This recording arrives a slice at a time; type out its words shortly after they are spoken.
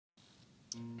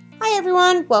Hi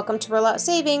everyone, welcome to Rollout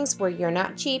Savings, where you're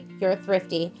not cheap, you're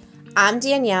thrifty. I'm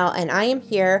Danielle and I am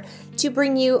here to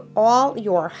bring you all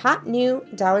your hot new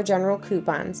Dollar General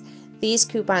coupons. These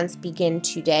coupons begin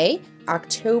today,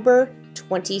 October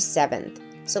 27th.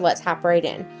 So let's hop right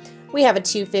in. We have a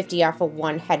 $2.50 off of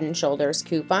one Head & Shoulders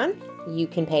coupon. You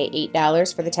can pay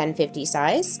 $8 for the 1050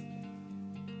 size.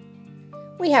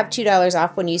 We have $2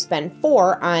 off when you spend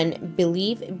 $4 on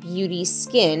Believe Beauty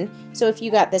Skin. So if you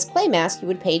got this clay mask, you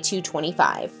would pay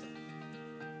 $2.25.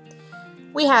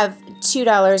 We have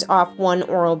 $2 off one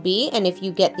Oral-B, and if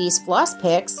you get these floss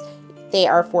picks, they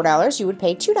are $4. You would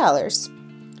pay $2.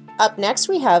 Up next,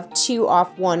 we have 2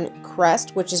 off one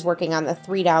Crest, which is working on the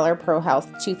 $3 Pro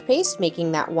Health toothpaste,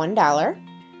 making that $1.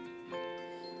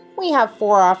 We have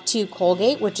 4 off 2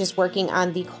 Colgate, which is working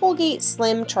on the Colgate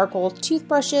Slim Charcoal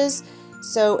toothbrushes.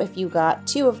 So if you got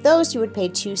 2 of those, you would pay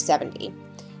 $2.70.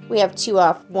 We have 2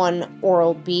 off 1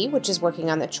 Oral-B, which is working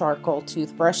on the charcoal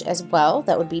toothbrush as well.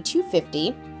 That would be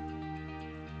 $2.50.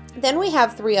 Then we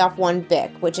have 3 off 1 Bic,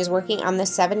 which is working on the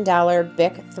 $7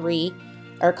 Bic 3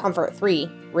 or Comfort 3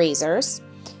 razors.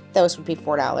 Those would be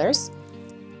 $4.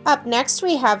 Up next,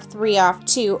 we have 3 off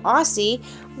 2 Aussie,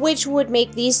 which would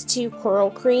make these 2 curl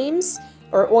creams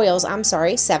or oils,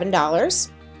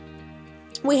 $7.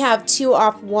 We have 2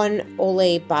 off 1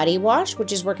 Olay body wash,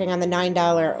 which is working on the $9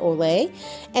 Olay,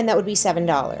 and that would be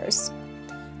 $7.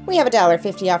 We have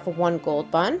 $1.50 off of 1 Gold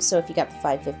Bond, so if you got the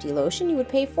 $5.50 lotion, you would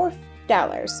pay $4.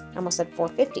 I almost said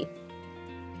 $4.50.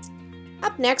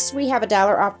 Up next, we have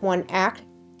 $1 off 1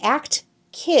 Act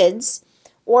Kids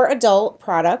or adult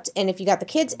product, and if you got the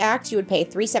Kids Act, you would pay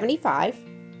 $3.75.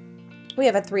 We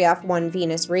have a 3 off 1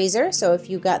 Venus razor, so if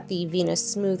you got the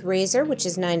Venus Smooth Razor, which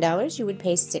is $9, you would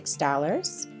pay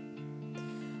 $6.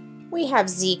 We have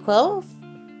ZzzQuil,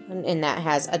 and that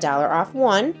has $1 off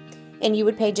 1, and you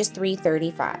would pay just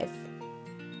 $3.35.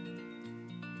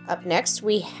 Up next,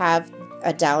 we have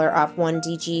 $1 off 1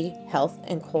 DG Health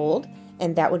and Cold,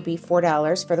 and that would be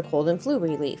 $4 for the cold and flu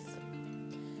relief.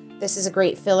 This is a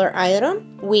great filler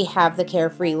item. We have the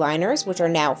Carefree liners, which are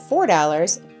now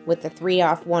 $4. With the 3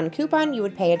 off 1 coupon, you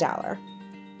would pay $1.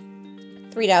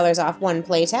 $3 off 1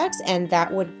 Playtex, and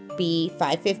that would be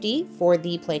 $5.50 for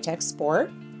the Playtex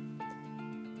Sport.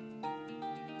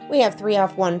 We have 3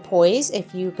 off 1 Poise.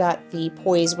 If you got the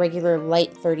Poise regular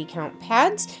light 30 count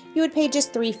pads, you would pay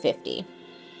just $3.50.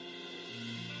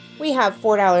 We have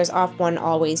 $4 off 1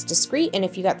 Always Discreet, and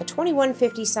if you got the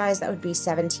 2150 size, that would be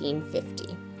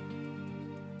 $17.50.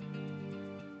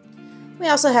 We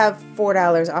also have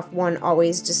 $4 off 1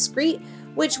 Always Discreet,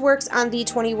 which works on the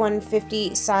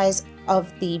 2150 size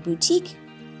of the boutique.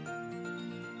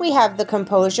 We have the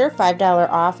Composure, $5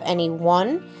 off any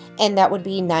one, and that would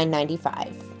be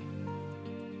 $9.95.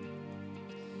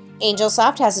 Angel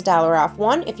Soft has $1 off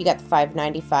 1. If you got the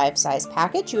 $5.95 size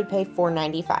package, you would pay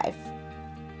 $4.95.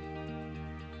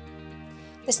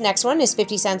 This next one is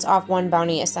 50 cents off 1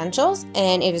 Bounty Essentials,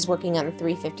 and it is working on the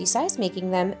 350 size, making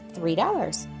them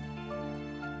 $3.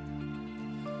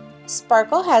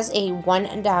 Sparkle has a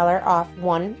 $1 off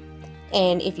 1,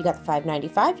 and if you got the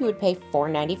 $5.95, you would pay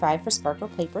 $4.95 for Sparkle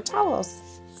paper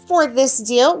towels. For this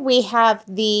deal, we have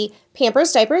the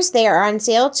Pampers diapers. They are on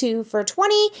sale 2 for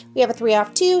 $20. We have a 3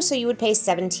 off 2, so you would pay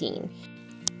 $17.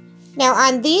 Now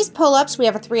on these pull-ups, we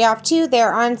have a 3 off 2. They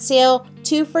are on sale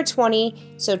 2 for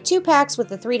 $20, so 2 packs with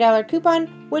the $3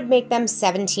 coupon would make them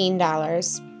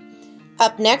 $17.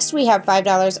 Up next, we have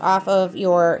 $5 off of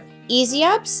your Easy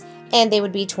Ups, and they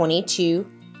would be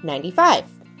 $22.95.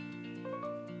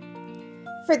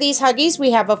 For these Huggies,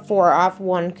 we have a 4 off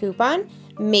 1 coupon,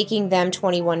 making them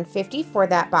 $21.50 for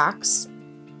that box.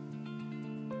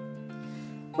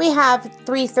 We have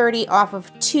 $3.30 off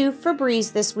of 2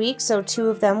 Febreze this week, so 2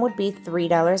 of them would be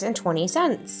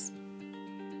 $3.20.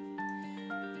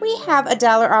 We have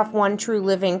 $1 off 1 True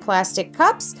Living plastic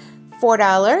cups,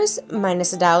 $4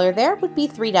 minus $1 there would be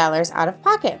 $3 out of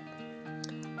pocket.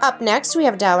 Up next, we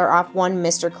have $1 off 1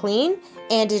 Mr. Clean,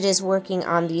 and it is working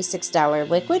on the $6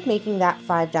 liquid, making that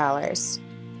 $5.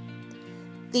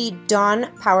 The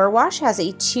Dawn Power Wash has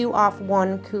a 2 off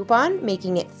 1 coupon,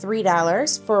 making it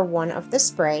 $3 for one of the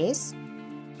sprays.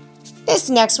 This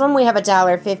next one, we have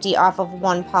 $1.50 off of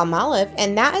 1 Palmolive,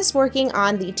 and that is working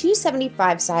on the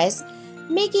 275 size,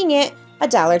 making it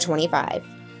 $1.25.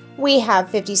 We have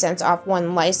 50 cents off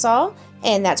 1 Lysol,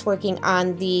 and that's working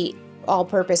on the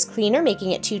all-purpose cleaner, making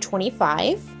it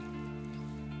 $2.25.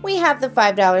 We have the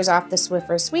 $5 off the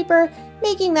Swiffer Sweeper,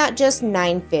 making that just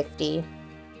 $9.50.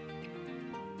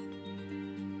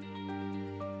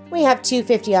 We have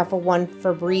 $2.50 off of 1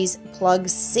 Febreze plug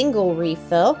single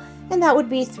refill, and that would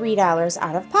be $3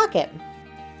 out of pocket.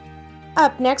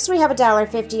 Up next, we have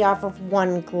 $1.50 off of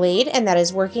one Glade, and that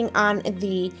is working on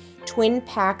the twin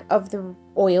pack of the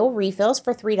oil refills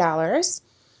for $3.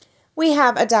 We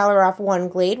have $1 off one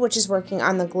Glade, which is working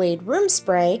on the Glade room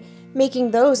spray,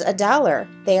 making those $1.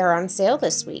 They are on sale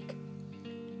this week.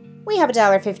 We have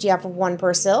 $1.50 off of one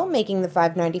Persil, making the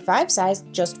 $5.95 size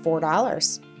just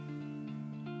 $4.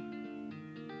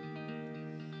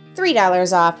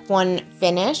 $3 off one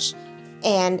Finish,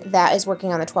 and that is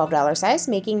working on the $12 size,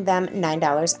 making them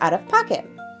 $9 out of pocket.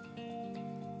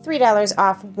 $3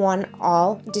 off one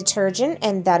All detergent,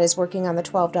 and that is working on the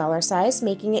 $12 size,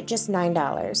 making it just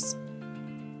 $9.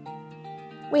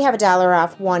 We have $1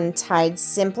 off one Tide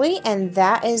Simply, and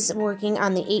that is working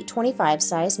on the $8.25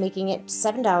 size, making it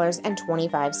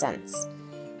 $7.25.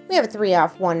 We have a 3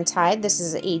 off one Tide. This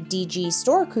is a DG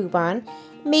store coupon,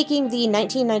 making the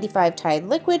 $19.95 Tide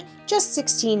Liquid just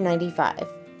 $16.95.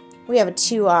 We have a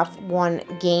 2 off one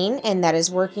Gain, and that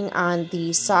is working on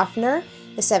the softener,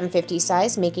 the $7.50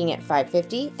 size, making it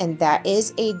 $5.50, and that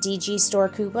is a DG store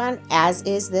coupon, as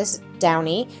is this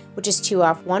Downy, which is 2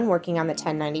 off one, working on the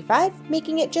 $10.95,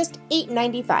 making it just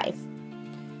 $8.95.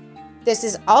 This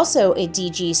is also a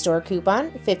DG store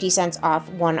coupon, 50 cents off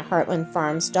one Heartland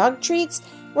Farms dog treats,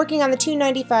 working on the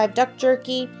 $2.95 duck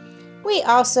jerky. We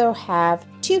also have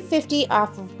 $2.50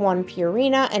 off of one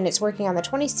Purina, and it's working on the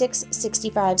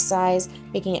 $26.65 size,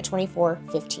 making it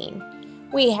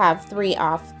 $24.15. We have 3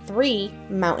 off 3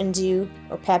 Mountain Dew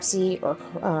or Pepsi or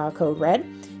Code Red,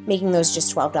 making those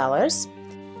just $12.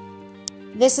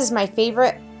 This is my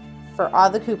favorite for all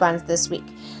the coupons this week.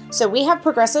 So we have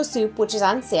Progresso Soup, which is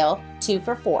on sale, 2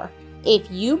 for $4. If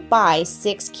you buy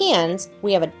 6 cans,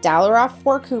 we have $1 off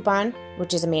 4 coupon,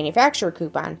 which is a manufacturer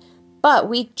coupon. But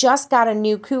we just got a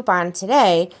new coupon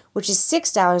today, which is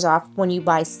 $6 off when you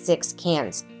buy 6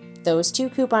 cans. Those 2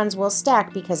 coupons will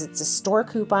stack because it's a store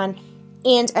coupon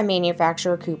and a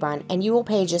manufacturer coupon, and you will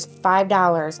pay just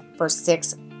 $5 for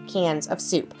 6 cans of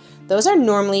soup. Those are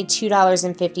normally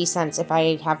 $2.50 if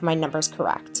I have my numbers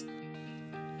correct.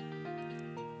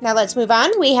 Now let's move on.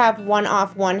 We have 1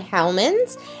 off 1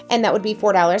 Hellmann's, and that would be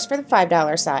 $4 for the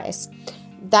 $5 size.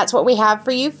 That's what we have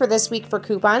for you for this week for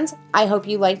coupons. I hope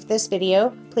you liked this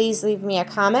video. Please leave me a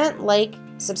comment, like,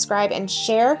 subscribe, and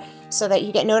share so that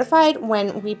you get notified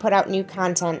when we put out new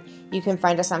content. You can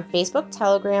find us on Facebook,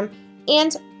 Telegram,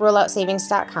 and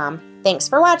rolloutsavings.com. Thanks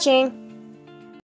for watching!